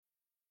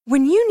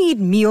When you need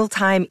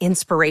mealtime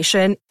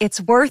inspiration,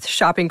 it's worth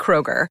shopping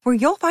Kroger, where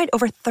you'll find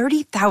over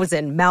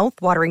 30,000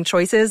 mouth-watering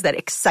choices that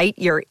excite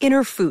your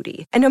inner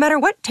foodie. And no matter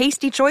what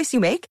tasty choice you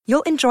make,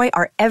 you'll enjoy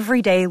our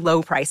everyday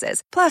low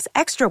prices, plus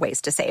extra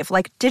ways to save,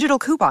 like digital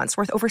coupons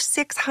worth over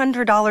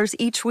 $600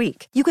 each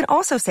week. You can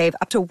also save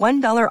up to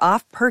 $1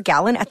 off per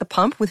gallon at the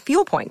pump with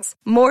fuel points.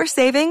 More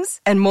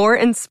savings and more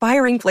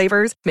inspiring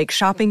flavors make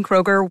shopping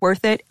Kroger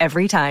worth it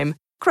every time.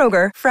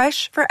 Kroger,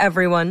 fresh for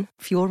everyone.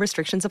 Fuel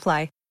restrictions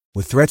apply.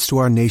 With threats to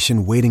our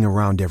nation waiting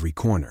around every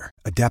corner,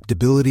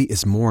 adaptability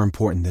is more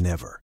important than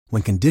ever.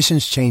 When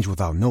conditions change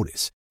without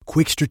notice,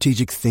 quick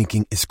strategic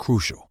thinking is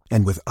crucial.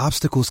 And with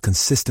obstacles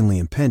consistently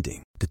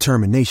impending,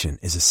 determination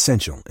is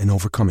essential in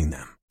overcoming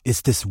them.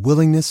 It's this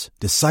willingness,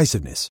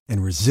 decisiveness,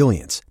 and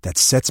resilience that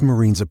sets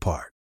Marines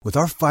apart. With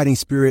our fighting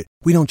spirit,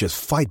 we don't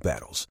just fight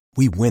battles,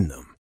 we win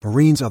them.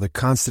 Marines are the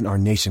constant our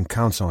nation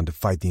counts on to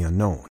fight the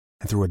unknown.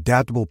 And through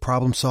adaptable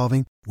problem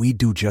solving, we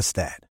do just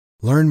that.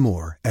 Learn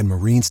more at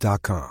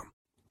Marines.com. All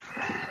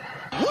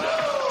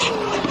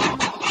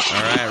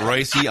right,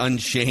 Reusse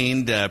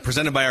Unchained,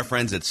 presented by our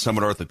friends at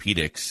Summit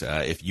Orthopedics.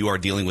 If you are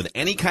dealing with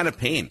any kind of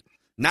pain,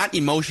 not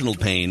emotional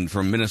pain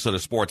from Minnesota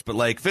sports, but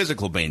like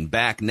physical pain,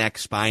 back, neck,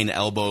 spine,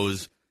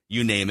 elbows,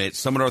 you name it,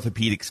 Summit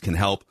Orthopedics can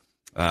help.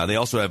 They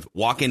also have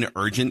walk-in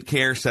urgent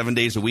care 7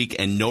 days a week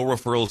and no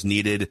referrals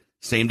needed,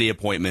 same-day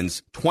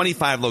appointments,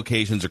 25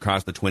 locations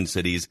across the Twin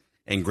Cities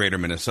and greater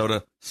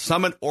Minnesota,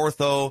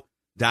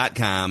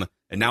 summitortho.com.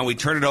 And now we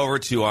turn it over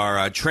to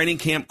our training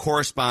camp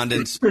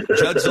correspondents,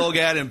 Judd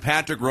Zolgad and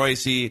Patrick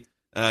Reusse,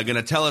 going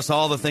to tell us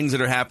all the things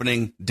that are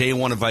happening day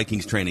one of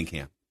Vikings training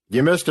camp.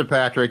 You missed it,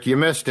 Patrick. You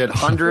missed it.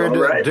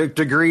 100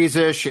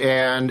 degrees-ish,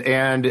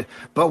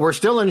 but we're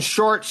still in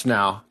shorts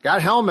now.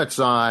 Got helmets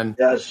on.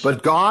 Yes.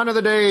 But gone are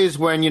the days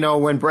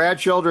when Brad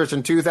Childress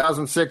in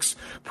 2006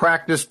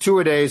 practiced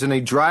two-a-days in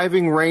a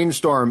driving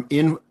rainstorm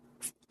in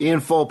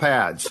full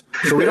pads.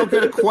 So we don't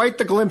get quite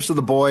the glimpse of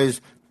the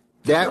boys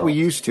that we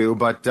used to.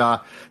 But,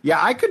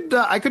 I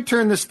could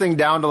turn this thing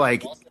down to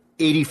like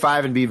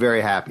 85 and be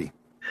very happy.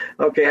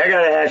 Okay, I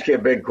got to ask you a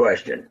big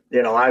question.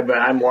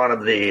 I'm one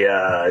of the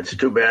it's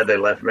too bad they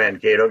left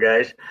Mankato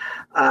guys.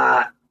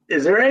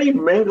 Is there any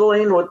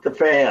mingling with the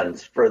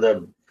fans for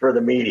the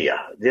media?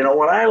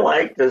 What I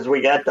liked is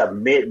we got to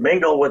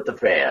mingle with the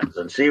fans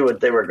and see what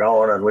they were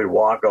going, and we'd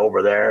walk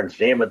over there and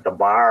see them at the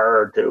bar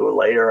or two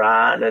later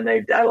on. And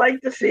I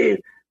like to see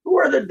who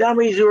are the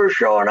dummies who are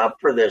showing up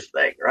for this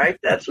thing, right?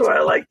 That's what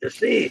I like to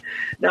see.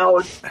 Now,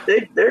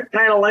 they're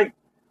kind of like,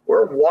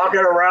 we're walking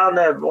around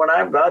when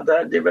I'm about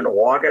that, they've been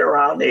walking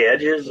around the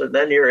edges, and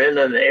then you're in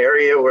an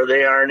area where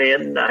they aren't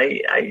in.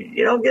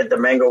 You don't get to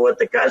mingle with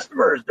the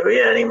customers, do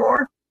you,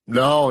 anymore?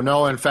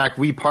 No. In fact,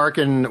 we park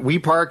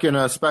in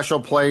a special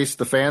place.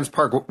 The fans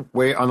park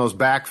way on those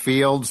back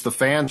fields. The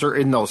fans are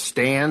in those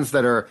stands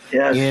that are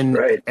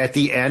at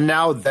the end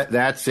now.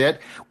 That's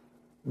it.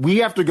 We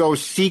have to go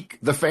seek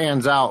the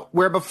fans out.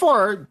 Where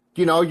before,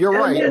 you're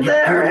right. You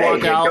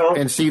walk out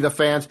and see the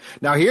fans.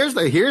 Now here's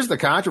the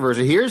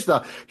controversy. Here's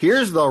the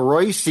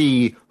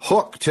Reusse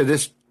hook to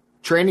this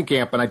training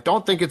camp, and I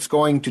don't think it's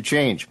going to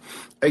change.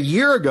 A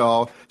year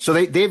ago, so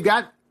they've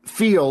got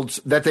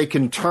fields that they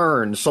can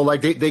turn. So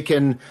like they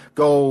can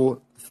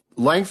go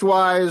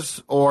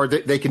lengthwise, or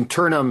they can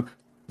turn them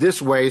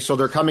this way, so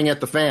they're coming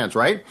at the fans,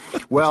 right?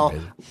 Well,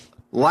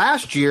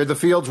 last year, the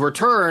fields were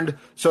turned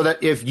so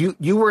that if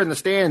you were in the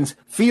stands,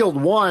 field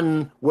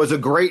one was a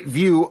great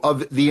view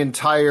of the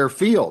entire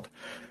field.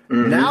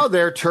 Mm-hmm. Now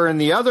they're turned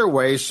the other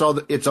way,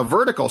 so it's a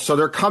vertical. So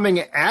they're coming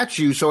at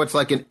you, so it's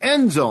like an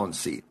end zone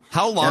seat.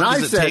 How long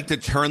does it take to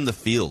turn the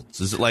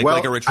fields? Is it like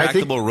a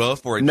retractable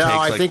roof, or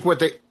I think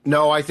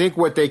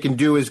what they can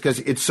do is, because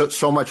it's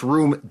so much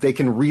room, they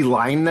can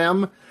reline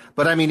them.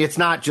 But I mean, it's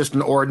not just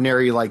an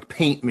ordinary like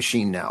paint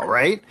machine now,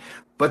 right?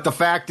 But the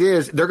fact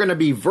is, they're going to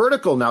be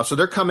vertical now, so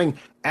they're coming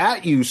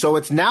at you. So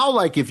it's now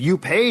like if you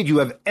paid, you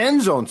have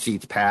end zone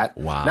seats, Pat,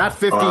 not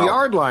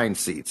 50-yard line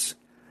seats.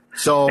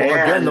 So,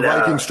 again, the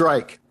Vikings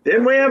strike.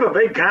 Didn't we have a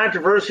big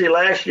controversy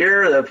last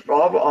year, that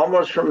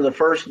almost from the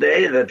first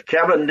day, that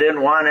Kevin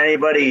didn't want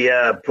anybody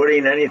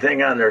putting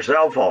anything on their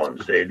cell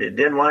phones? They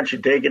didn't want you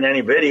taking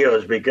any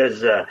videos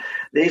because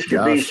these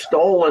could be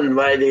stolen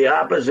by the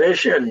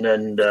opposition,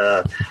 and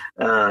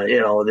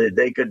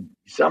they could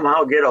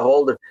somehow get a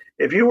hold of.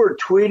 If you were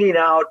tweeting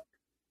out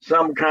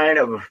some kind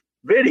of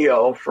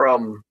video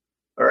from,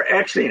 or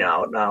Xing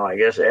out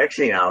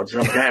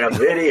some kind of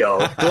video.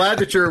 Glad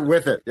that you're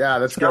with it. Yeah,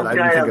 that's good. Some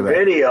kind of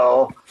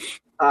video.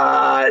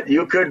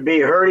 You could be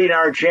hurting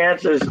our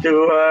chances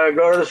to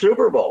go to the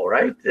Super Bowl,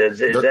 right? Is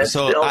that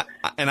still?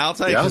 And I'll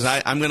tell you, because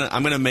I'm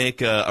gonna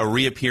make a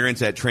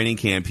reappearance at training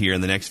camp here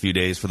in the next few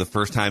days for the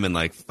first time in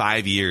like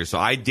 5 years. So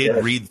I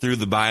did read through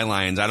the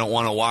bylines. I don't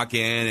want to walk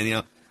in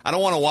and I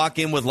don't want to walk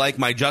in with like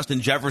my Justin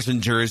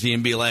Jefferson jersey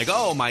and be like,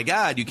 oh my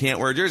God, you can't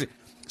wear a jersey.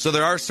 So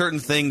there are certain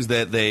things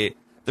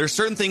there's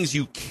certain things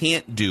you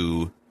can't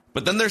do,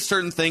 but then there's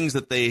certain things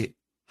that they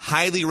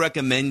highly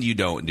recommend you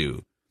don't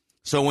do.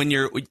 So when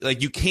you're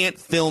like, you can't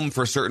film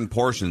for certain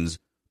portions,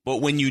 But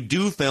when you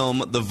do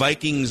film, the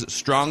Vikings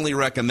strongly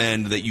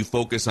recommend that you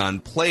focus on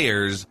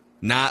players,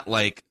 not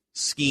like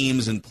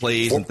schemes and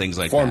plays and things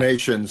like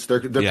formations.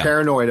 that. They're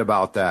paranoid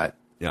about that.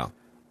 Yeah.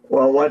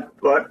 Well,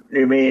 what do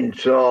you mean?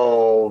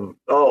 So,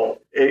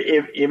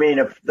 if you mean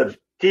if the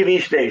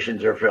TV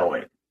stations are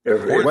filming.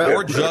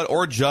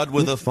 Or Judd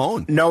with a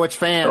phone. No, it's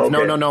fans.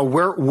 Okay. No.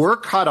 We're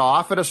cut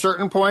off at a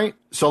certain point.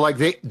 So like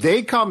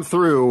they come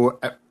through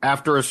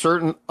after a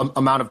certain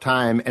amount of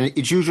time, and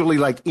it's usually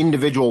like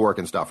individual work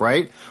and stuff,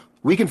 right?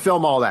 We can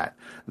film all that.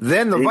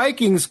 Then the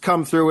Vikings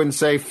come through and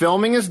say,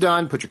 filming is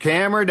done. Put your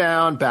camera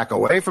down. Back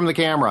away from the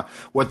camera.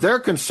 What they're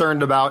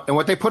concerned about, and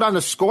what they put on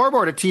the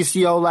scoreboard at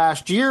TCO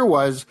last year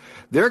was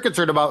they're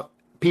concerned about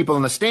people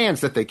in the stands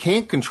that they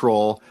can't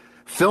control.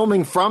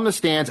 Filming from the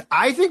stands.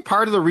 I think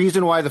part of the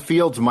reason why the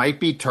fields might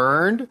be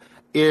turned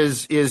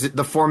is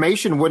the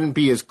formation wouldn't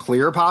be as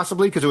clear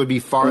possibly because it would be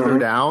farther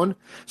down.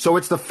 So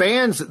it's the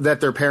fans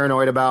that they're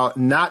paranoid about,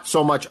 not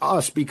so much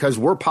us because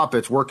we're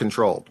puppets, we're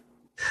controlled.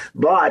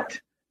 But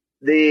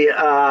the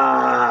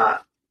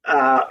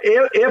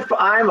if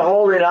I'm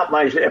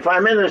if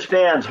I'm in the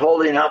stands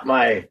holding up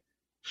my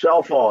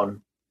cell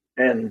phone,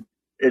 and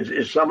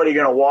is somebody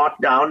going to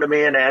walk down to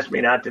me and ask me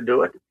not to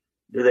do it?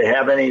 Do they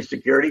have any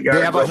security guards?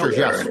 They have ushers,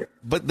 yes.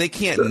 But they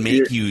can't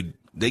make you.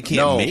 They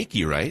can't make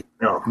you, right?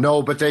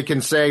 No, but they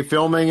can say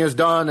filming is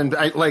done,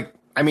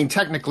 and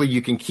technically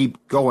you can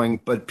keep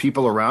going, but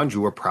people around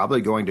you are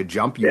probably going to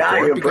jump you.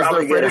 Yeah, you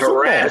probably get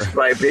harassed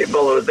by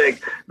people who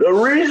think the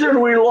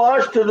reason we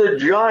lost to the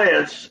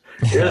Giants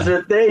is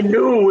that they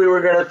knew we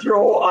were going to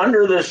throw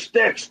under the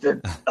sticks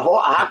to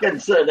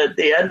Hawkinson at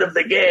the end of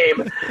the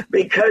game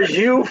because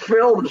you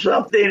filmed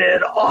something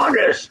in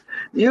August.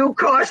 You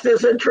cost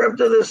us a trip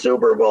to the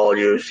Super Bowl,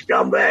 you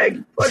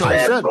scumbag. Put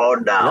that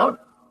phone down.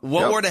 Yep.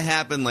 What were to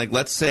happen? Like,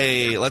 let's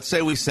say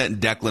we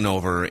sent Declan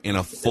over in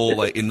a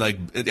full,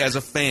 as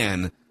a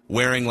fan,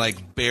 wearing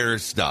like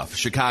Bears stuff,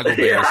 Chicago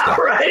Bears stuff.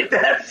 Right.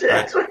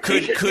 That's what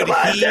could he? We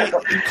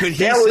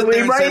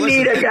might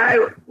need a guy.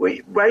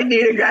 We might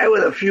need a guy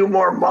with a few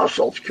more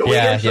muscles. Can we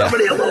get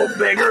somebody a little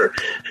bigger?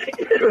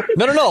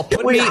 No.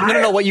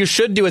 What you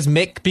should do is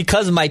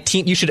because my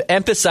teen. You should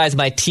emphasize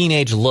my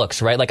teenage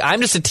looks, right? Like I'm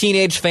just a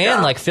teenage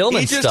fan, like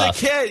filming stuff.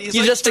 He's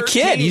just a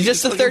kid. He's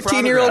just a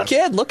 13-year-old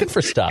kid looking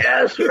for stuff.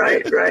 Yes,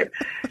 right.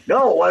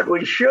 No, what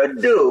we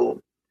should do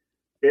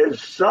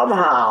is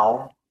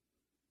somehow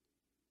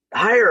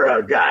hire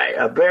a guy,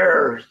 a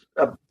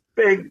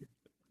big,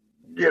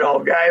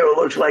 guy who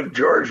looks like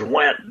George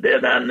Wendt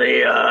did on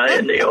the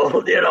in the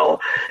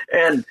old,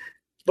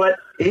 but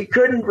he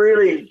couldn't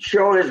really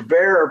show his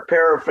Bear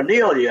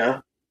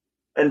paraphernalia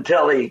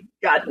until he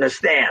got in the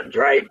stands,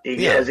 right?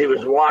 As he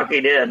was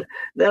walking in.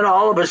 Then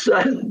all of a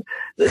sudden,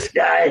 this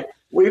guy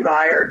we've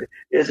hired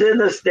is in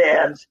the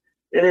stands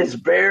in his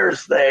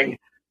Bears thing,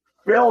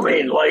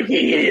 filming like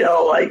he's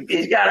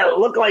got to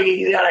look like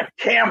he's got a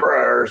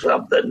camera or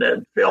something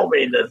and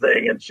filming the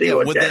thing and see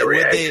what that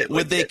reaction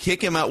would they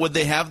kick him out? Would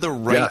they have the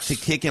right to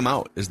kick him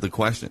out is the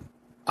question.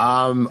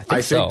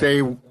 I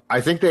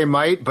think they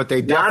might, but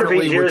they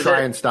definitely would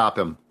try and stop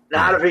him.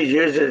 Not if he's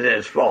using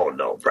his phone,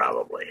 though,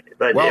 probably.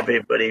 But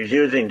but he's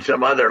using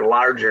some other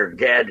larger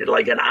gadget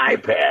like an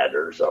iPad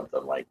or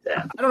something like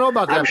that. I don't know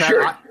about that, Pat.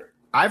 Sure.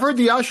 I've heard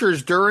the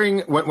ushers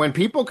when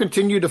people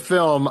continue to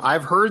film,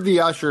 I've heard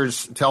the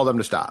ushers tell them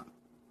to stop.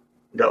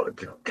 No,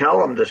 tell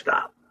them to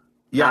stop.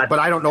 Yeah, but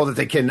I don't know that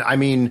they can. I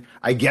mean,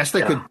 I guess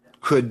they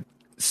could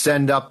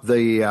send up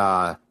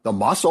the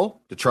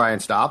muscle to try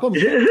and stop them.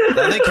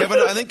 I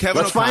think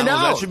Kevin Let's find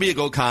out. That should be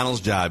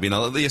O'Connell's job.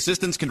 The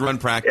assistants can run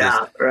practice.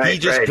 Yeah, right, he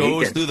just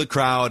goes through the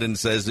crowd and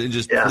says,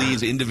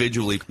 please,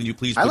 individually, can you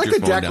please put your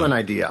phone down? I like the Declan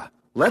idea.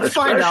 Let's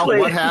find out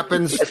what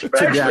happens to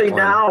Declan. Especially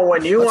now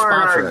when you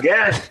aren't our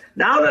guest.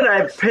 Now that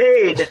I've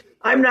paid,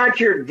 I'm not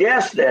your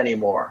guest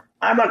anymore.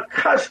 I'm a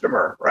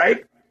customer,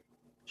 right?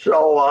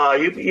 So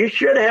you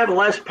should have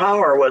less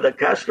power with a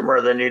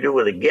customer than you do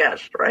with a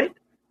guest, right?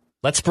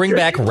 Let's bring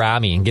back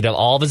Rami and get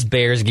all of his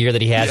Bears gear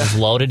that he has just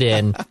loaded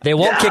in. They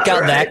won't kick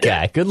out that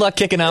guy. Good luck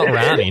kicking out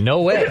Rami.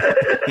 No way.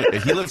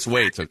 He lifts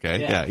weights, okay?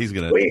 Yeah, he's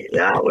gonna. You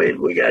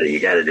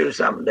got to do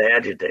something to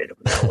agitate him.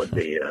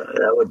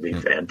 That would be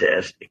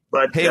fantastic.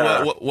 But hey,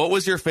 what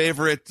was your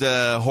favorite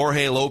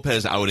Jorge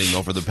Lopez outing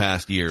over the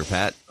past year,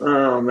 Pat?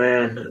 Oh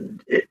man,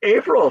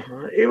 April.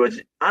 It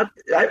was.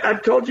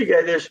 I've told you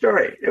guys this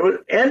story. It was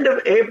end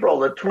of April.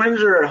 The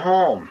Twins are at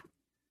home,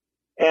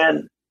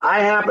 and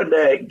I happened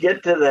to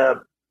get to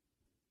the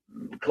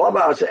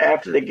clubhouse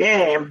after the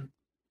game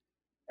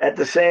at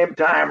the same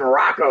time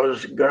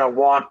Rocco's going to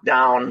walk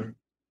down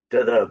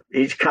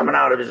he's coming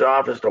out of his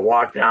office to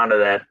walk down to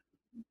that,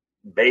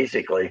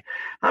 basically.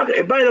 By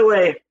the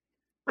way,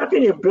 how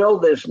can you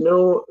build this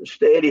new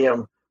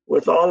stadium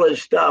with all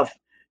this stuff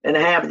and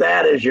have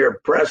that as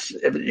your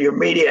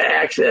media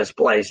access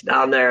place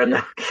down there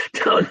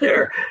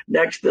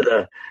next to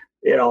the,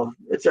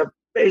 it's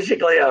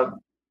basically a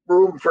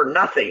room for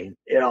nothing,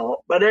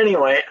 But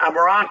anyway, I'm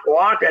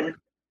walking,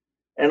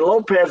 and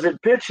Lopez had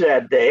pitched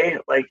that day.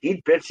 Like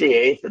he'd pitched the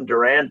 8th, and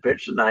Duran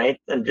pitched the 9th,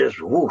 and just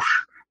whoosh,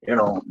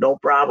 no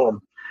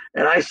problem.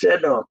 And I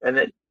said to him, and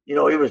it, he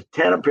was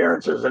 10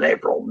 appearances in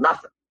April,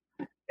 nothing.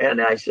 And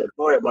I said,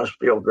 boy, it must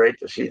feel great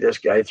to see this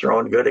guy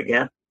throwing good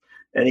again.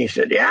 And he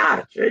said,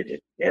 yeah,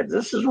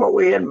 this is what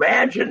we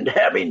imagined,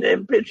 having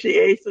him pitch the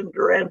 8th and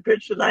Duran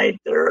pitch the 9th,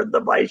 or the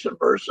vice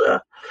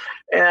versa.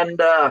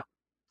 And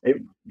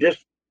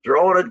just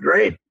throwing it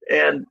great.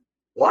 And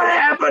what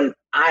happened?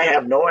 I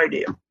have no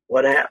idea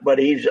what happened, but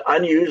he's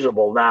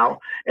unusable now.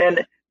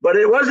 But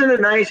it wasn't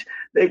nice.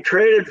 They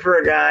traded for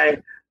a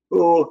guy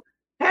who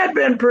had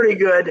been pretty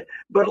good,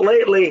 but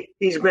lately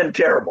he's been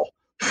terrible.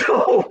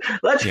 So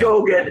let's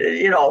go get,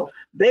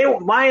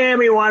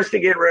 Miami wants to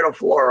get rid of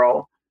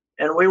Floro,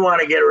 and we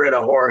want to get rid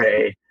of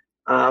Jorge.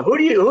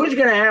 Who's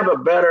going to have a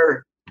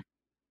better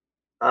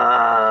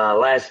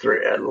last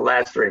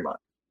 2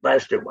 months?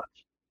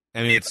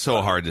 I mean, it's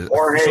so hard to.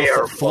 Jorge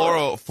or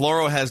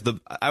Floro has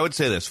I would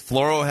say this.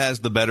 Floro has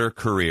the better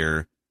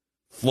career.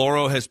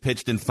 Floro has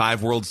pitched in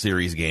 5 World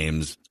Series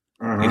games.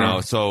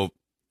 Mm-hmm. So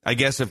I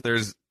guess if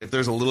there's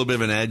a little bit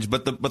of an edge,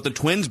 but the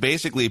Twins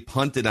basically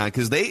punted on,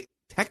 because they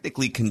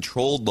technically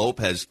controlled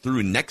Lopez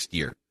through next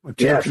year.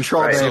 Team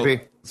control, right.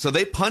 baby. So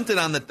they punted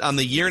on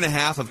the year and a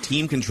half of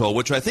team control,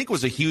 which I think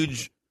was a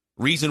huge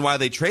reason why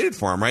they traded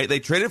for him, right? They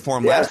traded for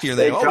him last year.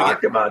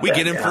 And we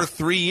get him for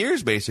 3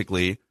 years,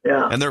 basically.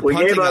 Yeah. And they're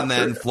punting on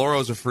that, and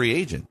Floro's a free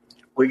agent.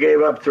 We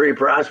gave up 3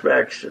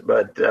 prospects,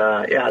 but,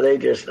 they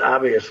just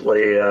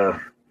obviously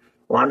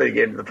wanted to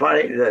get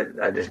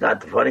it's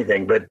not the funny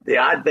thing, but the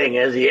odd thing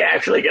is he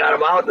actually got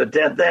him out in the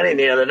 10th inning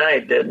the other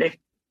night, didn't he?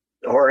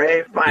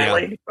 Jorge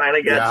finally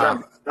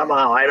got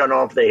somehow. I don't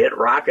know if they hit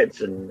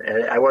rockets, and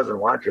I wasn't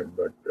watching,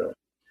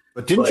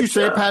 But didn't you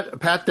say,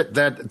 Pat,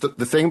 that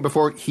the thing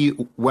before he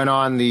went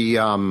on the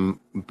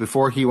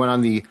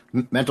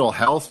mental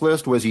health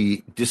list was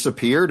he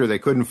disappeared, or they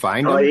couldn't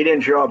find him? Oh, he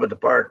didn't show up at the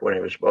park when he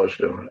was supposed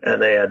to,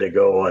 and they had to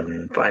go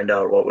and find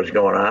out what was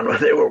going on.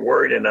 They were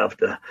worried enough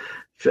to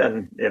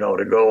send,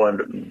 to go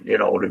and,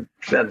 to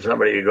send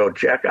somebody to go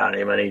check on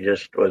him, and he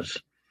just was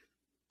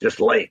just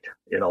late.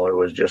 It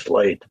was just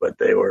late, but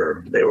they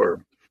were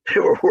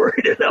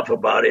worried enough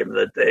about him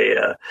that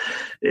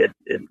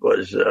it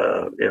was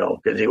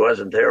because he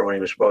wasn't there when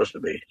he was supposed to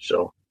be.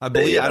 So I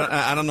believe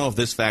I don't know if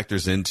this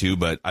factors into,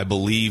 but I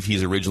believe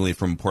he's originally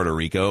from Puerto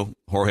Rico,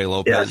 Jorge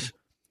Lopez. Yes.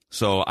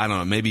 So I don't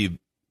know, maybe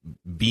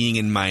being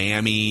in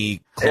Miami,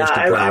 close to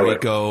Puerto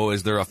Rico,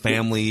 is there a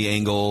family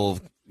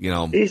angle?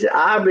 He's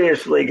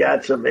obviously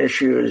got some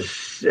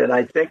issues, and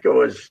I think it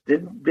was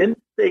didn't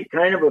they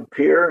kind of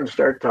appear and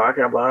start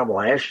talking about him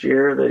last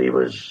year that he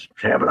was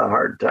having a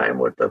hard time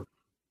with the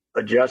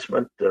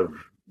adjustment of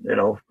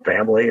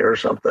family or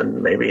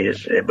something. Maybe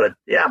but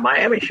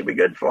Miami should be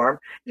good for him.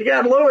 You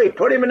got Louis,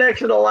 put him next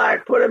to the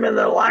lock, put him in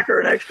the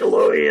locker next to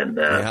Louis, and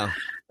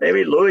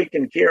maybe Louis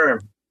can cure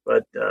him.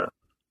 But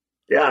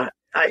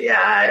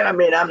I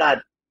mean, I'm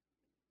not.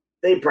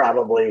 They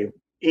probably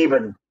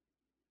even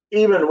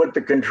with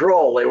the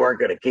control, they weren't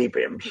going to keep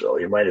him. So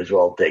you might as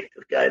well take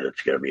the guy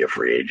that's going to be a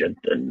free agent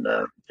and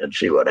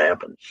see what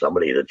happens.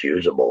 Somebody that's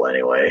usable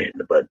anyway.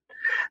 But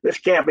this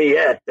can't be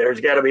it. There's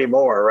got to be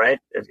more, right?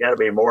 There's got to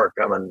be more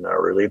coming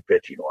relief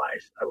pitching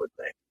wise, I would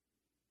think.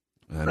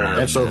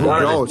 And so who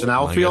knows? An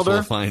outfielder?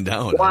 We'll find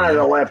out. One of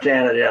the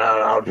left-handed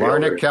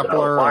outfielders. Larnach,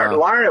 Kepler.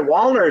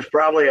 Wallner's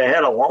probably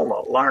ahead of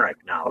Larnach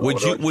now.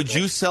 Would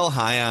you sell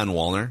high on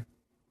Wallner?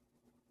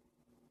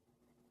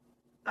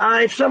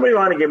 If somebody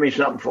wanted to give me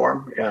something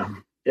for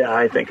him, yeah,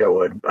 I think I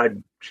would.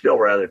 I'd still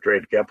rather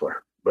trade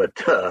Kepler, but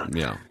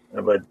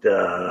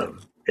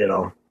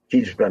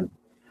he's been.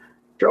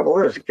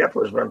 Trouble is,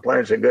 Kepler's been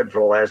playing so good for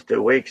the last 2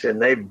 weeks,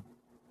 and everything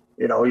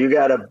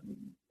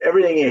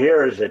you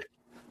hear is that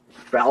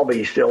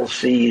Falvey still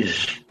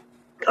sees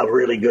a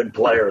really good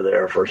player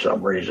there for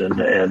some reason,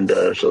 and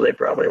so they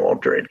probably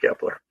won't trade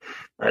Kepler.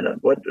 I know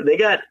what they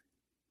got,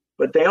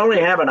 but they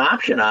only have an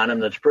option on him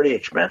that's pretty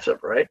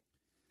expensive, right?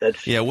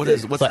 What's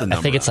the number?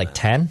 I think it's like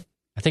 10.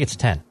 I think it's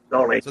 10.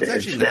 Only so it's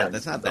actually 10.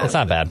 That's not bad. It's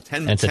not bad.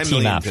 10, and it's 10 a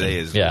team option. Today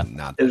is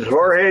not. Is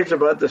Jorge's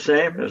about the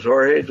same?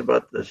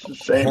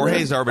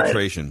 Jorge's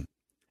arbitration.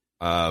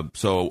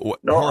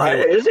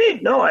 Is he?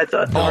 No, I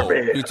thought.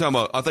 You're talking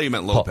about. I thought you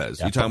meant Lopez.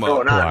 You're talking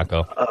about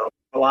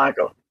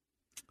Polanco.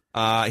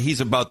 He's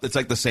about. It's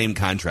like the same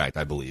contract,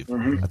 I believe.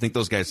 Mm-hmm. I think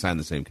those guys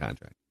signed the same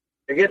contract.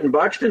 They're getting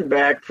Buxton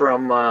back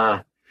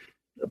from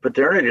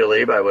paternity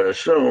leave, I would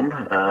assume,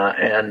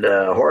 and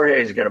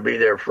Jorge is going to be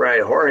there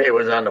Friday. Jorge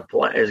is going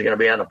to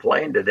be on the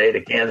plane today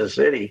to Kansas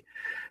City.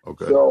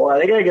 Okay. So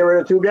they got to get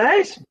rid of 2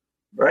 guys,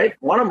 right?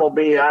 One of them will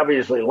be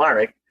obviously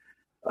Larnach,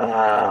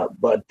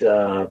 but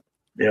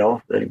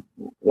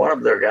one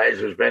of their guys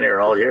who's been here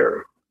all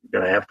year is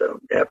going to have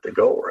to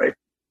go, right?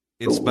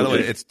 By the way,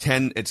 it's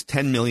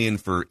 $10 million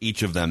for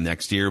each of them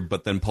next year,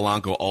 but then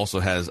Polanco also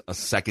has a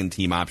second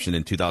team option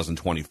in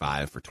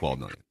 2025 for $12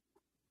 million.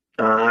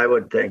 I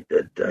would think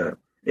that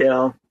they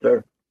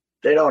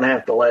don't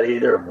have to let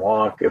either of them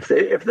walk if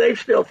they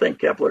still think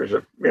Kepler's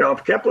if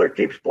Kepler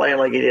keeps playing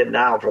like he did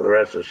now for the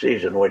rest of the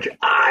season, which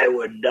I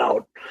would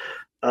doubt,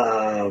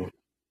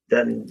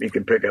 then you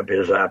can pick up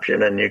his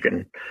option, and you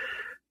can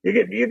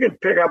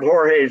pick up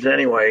Jorge's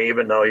anyway,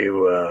 even though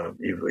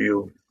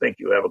you think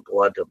you have a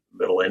glut of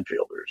middle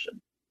infielders and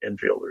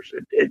infielders.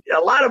 A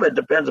lot of it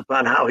depends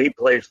upon how he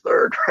plays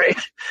third, right?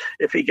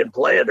 If he can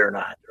play it or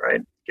not,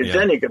 right? Because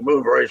then you can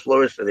move Royce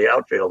Lewis to the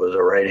outfield as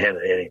a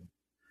right-handed hitting.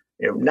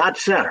 Not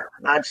center.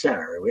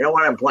 We don't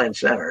want him playing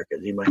center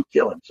because he might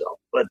kill himself.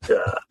 But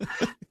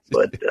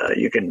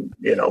you can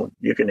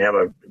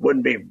have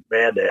wouldn't be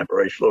bad to have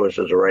Royce Lewis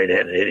as a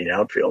right-handed hitting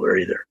outfielder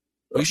either.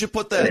 We should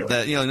put that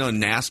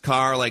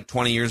NASCAR like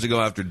 20 years ago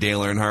after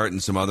Dale Earnhardt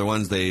and some other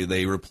ones,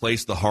 they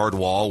replaced the hard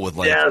wall with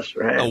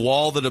a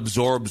wall that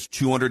absorbs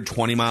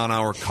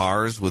 220-mile-an-hour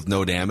cars with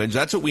no damage.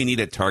 That's what we need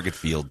at Target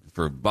Field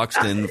for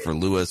Buxton, for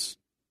Lewis.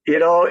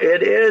 It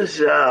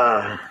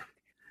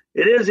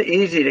is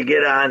easy to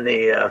get on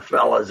the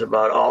fellas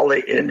about all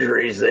the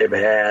injuries they've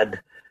had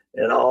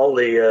and all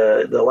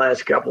the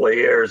last couple of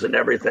years and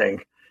everything.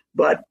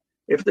 But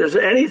if there's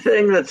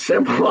anything that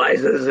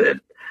symbolizes it,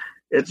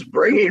 it's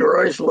bringing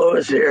Royce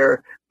Lewis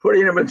here,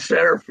 putting him in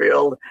center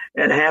field,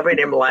 and having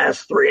him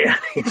last 3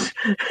 innings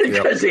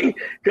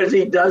because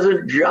he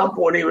doesn't jump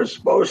when he was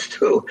supposed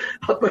to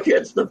up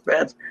against the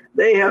fence.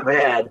 They have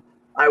had,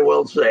 I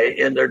will say,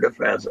 in their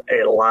defense,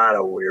 a lot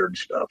of weird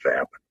stuff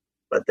happen.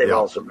 But they've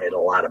also made a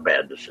lot of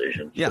bad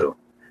decisions, too.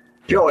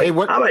 Joey,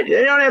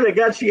 they don't have the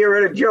guts to get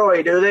rid of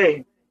Joey, do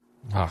they?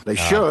 Oh, they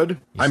should.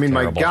 I mean,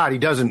 terrible. My God, he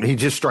doesn't. He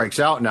just strikes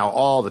out now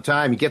all the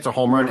time. He gets a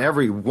home run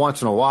every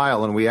once in a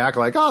while, and we act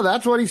like, oh,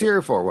 that's what he's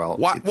here for. Well,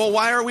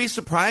 why are we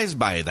surprised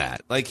by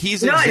that? Like,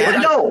 this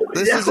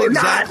is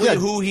exactly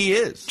who he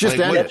is. Just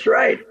end it. That's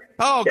right.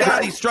 Oh,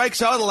 God, he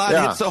strikes out a lot,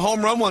 hits the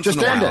home run once in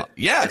a while. Just end it.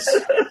 Yes.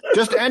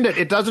 Just end it.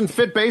 It doesn't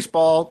fit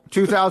baseball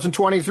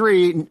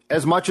 2023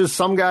 as much as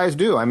some guys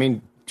do. I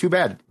mean, too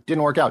bad.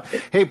 Didn't work out.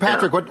 Hey,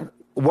 Patrick,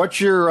 what's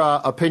your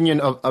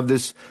opinion of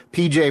this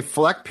PJ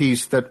Fleck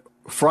piece that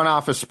Front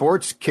Office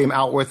Sports came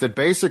out with? It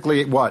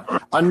basically,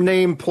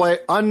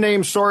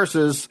 unnamed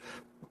sources,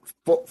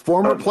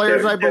 former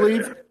players, I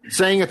believe,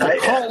 saying it's a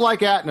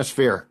cult-like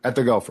atmosphere at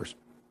the Gophers.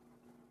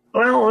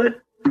 Well,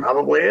 it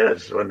probably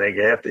is when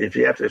if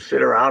you have to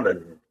sit around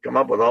and come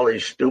up with all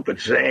these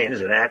stupid sayings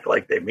and act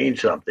like they mean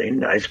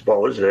something. I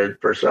suppose that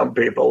for some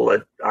people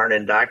that aren't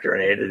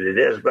indoctrinated, it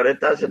is, but it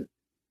doesn't.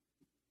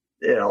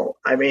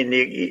 I mean,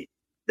 the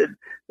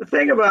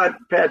thing about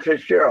Pat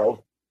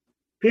Fitzgerald,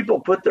 people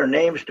put their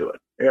names to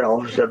it.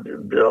 So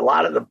a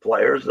lot of the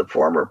players, the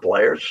former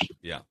players,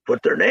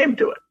 put their name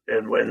to it.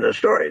 And in the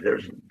story,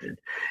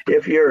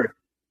 if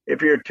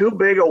you're too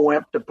big a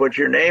wimp to put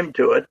your name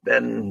to it,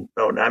 then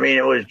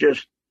it was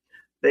just.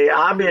 They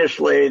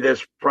obviously,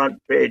 this Front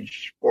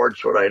Page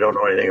Sports, what I don't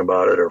know anything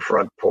about it, or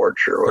Front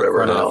Porch or whatever.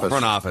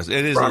 Front Office.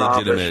 It is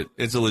legitimate.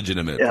 It's a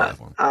legitimate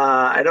platform.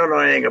 I don't know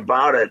anything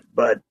about it,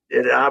 but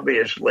it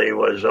obviously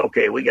was,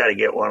 okay, we got to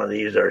get one of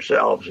these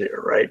ourselves here,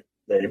 right?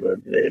 They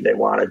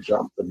wanted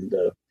something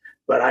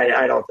but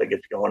I don't think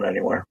it's going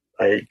anywhere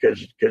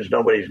because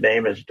nobody's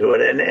name is to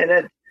it.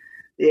 And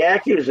the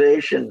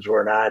accusations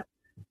were not,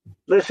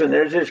 listen,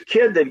 there's this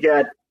kid that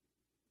got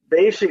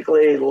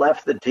basically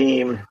left the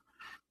team.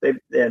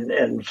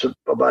 And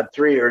about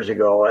 3 years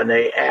ago, and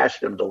they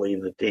asked him to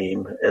leave the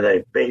team, and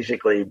they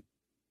basically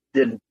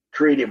didn't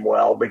treat him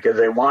well because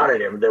they wanted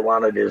him. They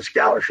wanted his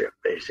scholarship,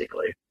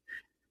 basically.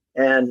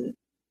 And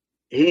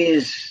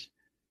he's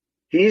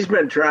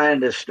been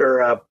trying to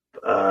stir up.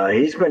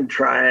 He's been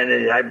trying,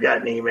 and I've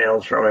gotten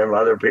emails from him.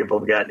 Other people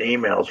have gotten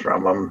emails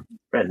from him,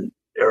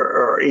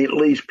 or at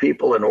least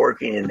people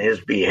working in his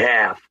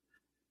behalf,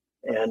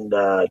 and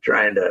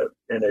trying to.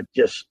 And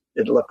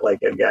it looked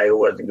like a guy who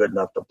wasn't good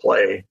enough to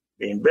play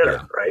being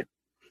bitter, right?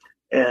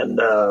 And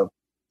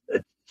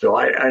so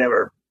I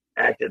never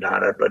acted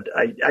on it, but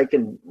I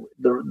can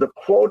the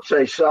quotes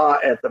I saw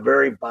at the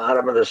very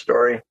bottom of the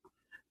story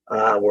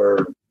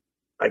were,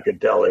 I could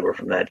tell they were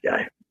from that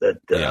guy. I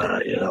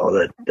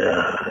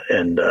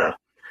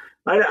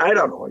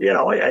don't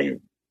know.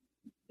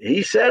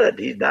 He said it.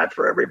 He's not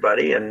for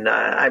everybody, and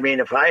I mean,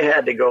 if I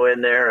had to go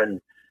in there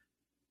and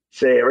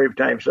say every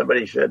time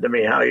somebody said to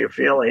me, "How are you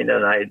feeling?"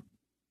 and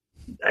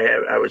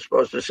I was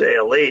supposed to say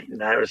elite,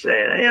 and I was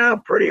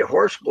saying, pretty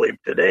horse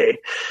bleep today.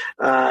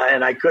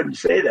 And I couldn't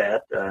say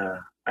that.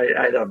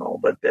 I don't know.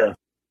 But the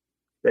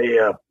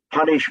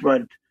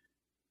punishment,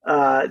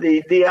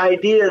 the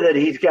idea that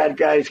he's got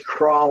guys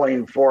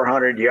crawling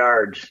 400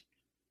 yards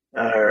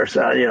or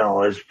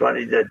so, is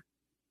funny. That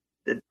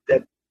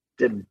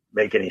didn't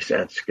make any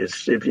sense.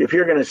 Because if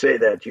you're going to say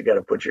that, you got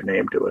to put your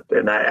name to it.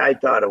 And I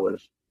thought it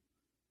was,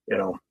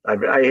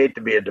 I hate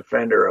to be a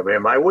defender of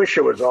him. I wish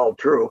it was all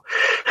true,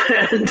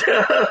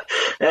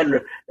 and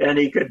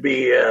he could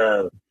be,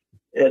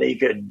 and he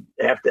could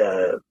have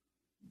to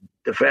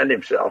defend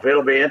himself.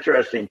 It'll be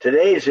interesting.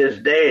 Today's his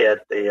day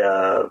at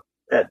the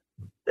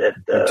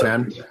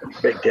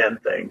Big Ten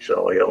thing,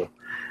 so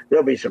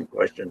there'll be some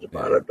questions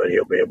about it, but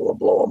he'll be able to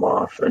blow them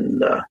off,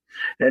 and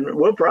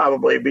we'll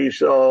probably be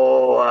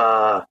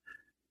so.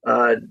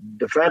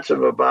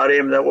 Defensive about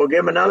him that we'll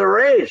give him another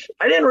raise.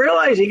 I didn't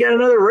realize he got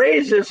another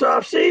raise this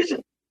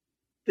offseason.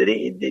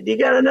 Did he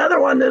got another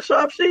one this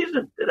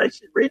offseason? Did I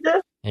read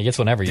that? He gets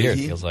one every year, it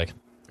feels like.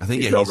 I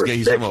think he's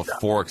talking about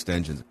 4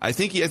 extensions. I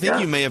think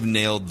you may have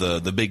nailed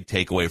the big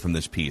takeaway from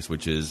this piece,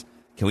 which is,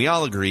 can we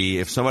all agree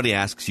if somebody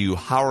asks you,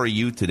 how are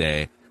you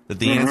today, that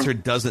the answer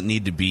doesn't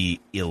need to be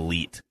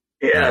elite?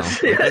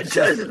 Yes, it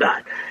does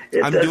not.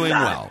 I'm doing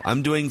well.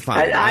 I'm doing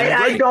fine.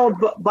 I don't,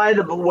 by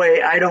the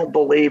way, I don't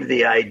believe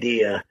the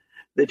idea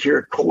that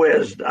you're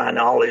quizzed on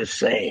all his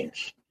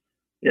sayings.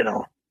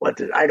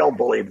 I don't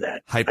believe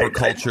that.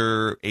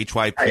 Hyperculture,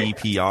 HYP,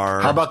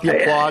 PR. How about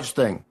the applause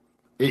thing?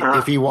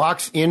 If he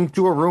walks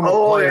into a room of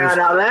players,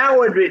 now that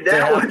would be they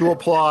have to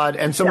applaud,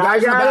 and some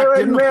guys in the back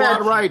didn't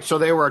applaud right, so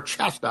they were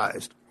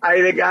chastised.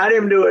 I got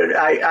him to it.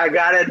 I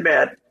got to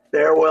admit,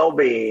 there will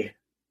be,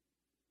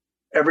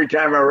 every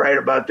time I write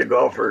about the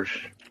Gophers,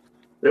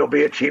 there'll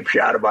be a cheap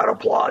shot about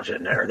applause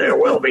in there. There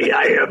will be.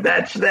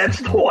 That's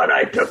the one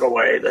I took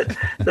away,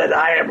 that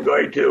I am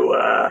going to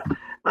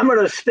I'm going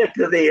to stick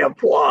to the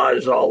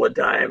applause all the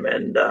time,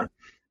 and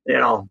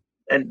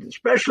and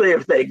especially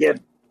if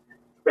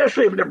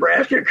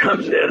Nebraska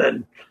comes in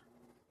and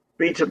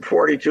beats them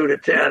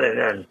 42-10, and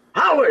then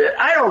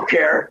I don't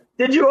care.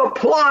 Did you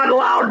applaud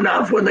loud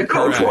enough when the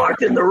coach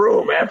walked in the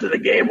room after the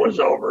game was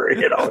over?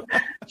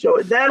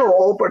 So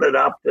that'll open it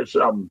up to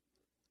some.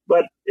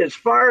 But as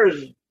far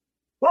as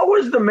what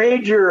was the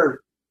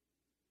major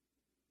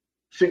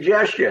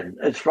suggestion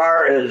as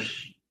far as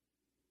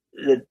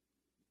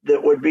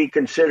that would be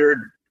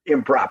considered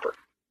improper,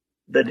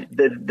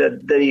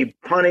 that he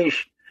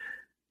punished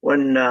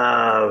when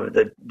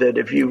that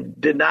if you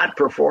did not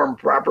perform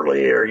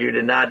properly or you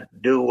did not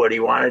do what he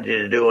wanted you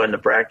to do in the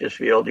practice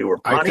field, you were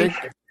punished?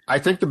 I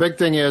think the big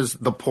thing is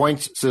the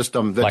points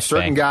system, that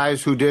certain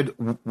guys who did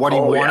what he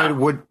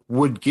wanted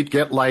would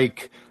get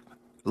like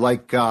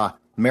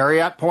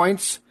Marriott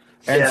points.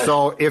 And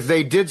so if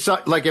they did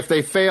if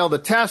they failed a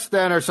test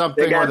then or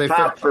something, they got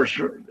popped for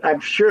sure. I'm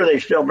sure they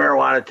still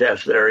marijuana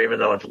test there, even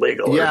though it's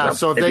legal. Yeah,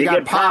 so if they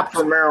got popped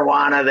for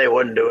marijuana, they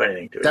wouldn't do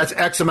anything to it. That's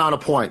X amount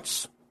of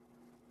points.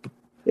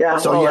 Yeah,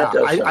 so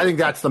I think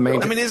that's the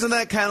main. I mean, isn't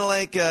that kind of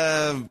like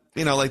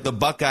like the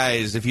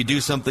Buckeyes? If you do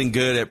something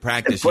good at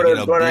practice, you get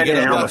a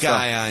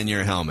Buckeye on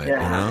your helmet.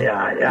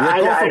 Yeah.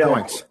 I don't.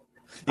 Points.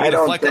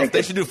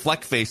 They should do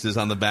fleck faces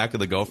on the back of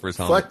the Gophers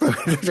helmet.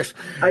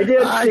 I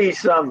did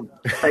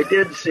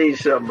see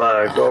some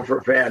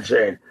Gopher fans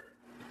saying,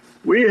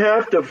 they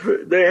have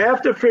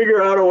to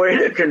figure out a way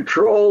to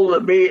control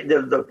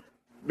the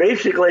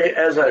basically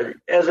as a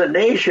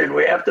nation,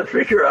 we have to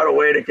figure out a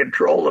way to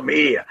control the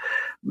media.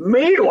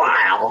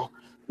 Meanwhile,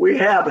 we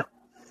have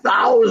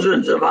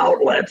thousands of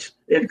outlets,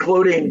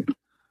 including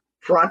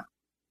front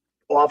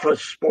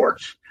office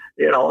sports.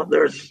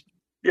 There's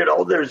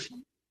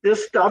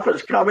this stuff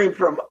is coming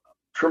from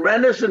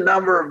tremendous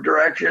number of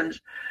directions,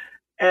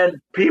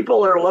 and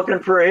people are looking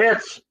for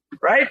hits,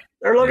 right?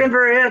 They're looking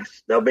for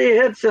hits. There'll be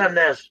hits in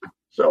this.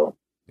 So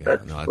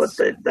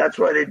that's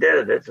why they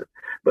did it.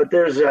 But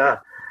there's I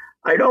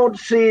don't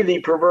see the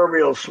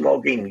proverbial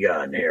smoking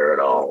gun here at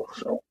all.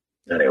 So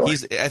anyway,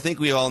 I think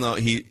we all know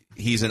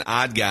he's an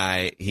odd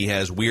guy. He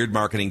has weird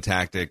marketing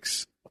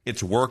tactics.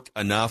 It's worked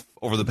enough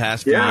over the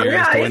past few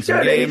years to win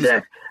some games.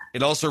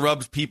 It also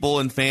rubs people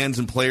and fans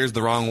and players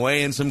the wrong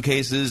way in some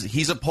cases.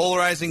 He's a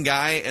polarizing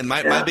guy, and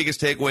my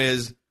biggest takeaway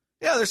is,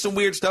 there's some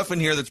weird stuff in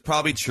here that's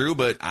probably true,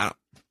 but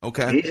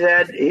okay. He's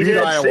had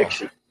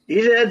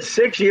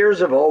 6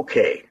 years of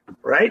okay,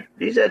 right?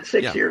 He's had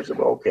 6 years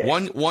of okay.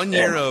 One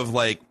year of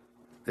the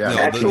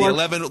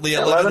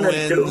 11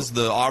 wins,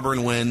 the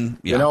Auburn win.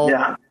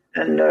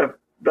 The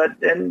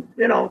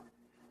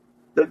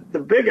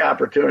big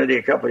opportunity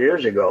a couple of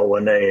years ago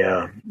when they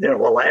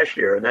last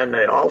year, and then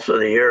also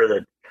the year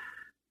that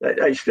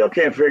I still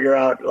can't figure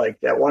out, like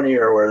that one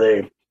year where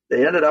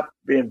they ended up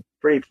being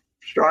pretty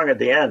strong at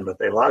the end, but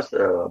they lost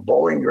a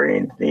Bowling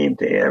Green team.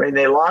 I mean,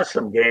 they lost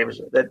some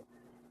games. That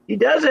he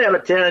does have a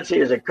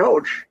tendency as a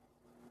coach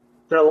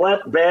to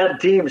let bad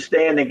teams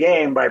stay in the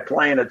game by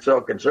playing it so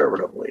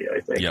conservatively.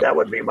 I think that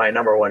would be my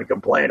number one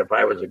complaint if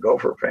I was a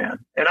Gopher fan.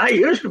 And I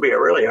used to be a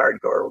really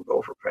hardcore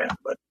Gopher fan,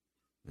 but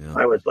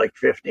I was like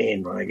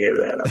 15 when I gave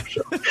that up.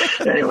 So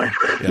anyway,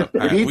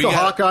 beat the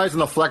Hawkeyes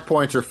and the fleck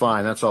points are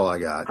fine. That's all I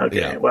got.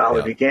 Okay.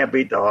 If you can't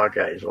beat the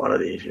Hawkeyes, one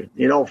of these,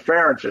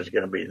 Ferentz is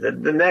going to be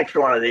the next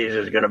one of these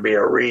is going to be a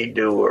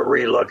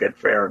relook at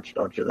Ferentz.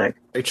 Don't you think?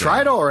 They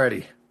tried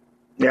already.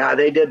 Yeah,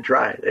 they did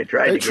try. They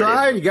tried.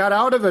 You got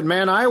out of it,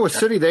 man. Iowa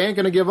City, they ain't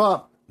going to give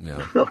up.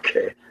 Yeah.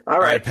 Okay. All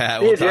right,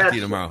 Pat. We'll talk to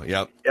you tomorrow.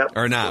 Yep.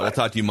 Or not. We'll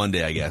talk to you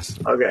Monday, I guess.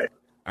 Okay.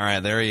 All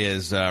right, there he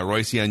is,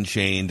 Reusse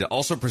Unchained,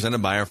 also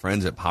presented by our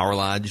friends at Power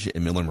Lodge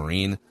in Miller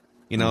Marine.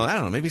 I don't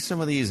know, maybe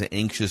some of these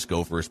anxious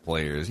Gophers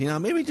players,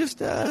 maybe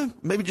just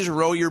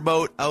row your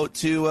boat out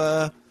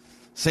to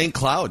St.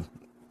 Cloud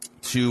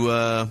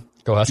to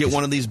get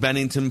one of these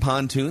Bennington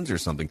pontoons or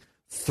something.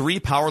 3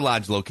 Power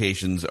Lodge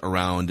locations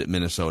around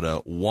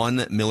Minnesota,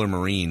 1 Miller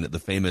Marine, the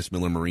famous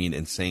Miller Marine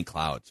in St.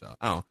 Cloud. So,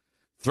 I don't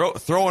know,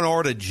 throw an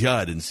oar to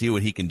Judd and see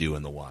what he can do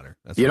in the water.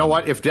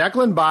 What? If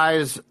Declan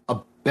buys a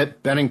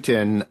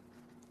Bennington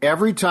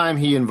every time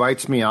he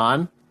invites me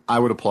on, I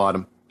would applaud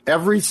him.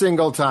 Every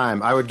single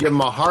time. I would give him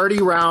a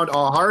hearty round,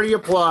 a hearty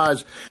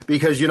applause,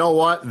 because you know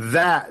what?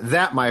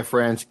 That, my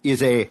friends,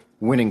 is a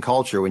winning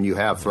culture when you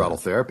have throttle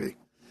therapy.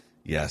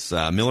 Yes,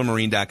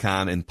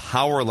 MillerMarine.com and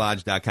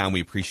PowerLodge.com.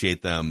 We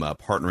appreciate them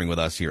partnering with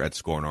us here at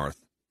Score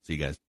North. See you guys.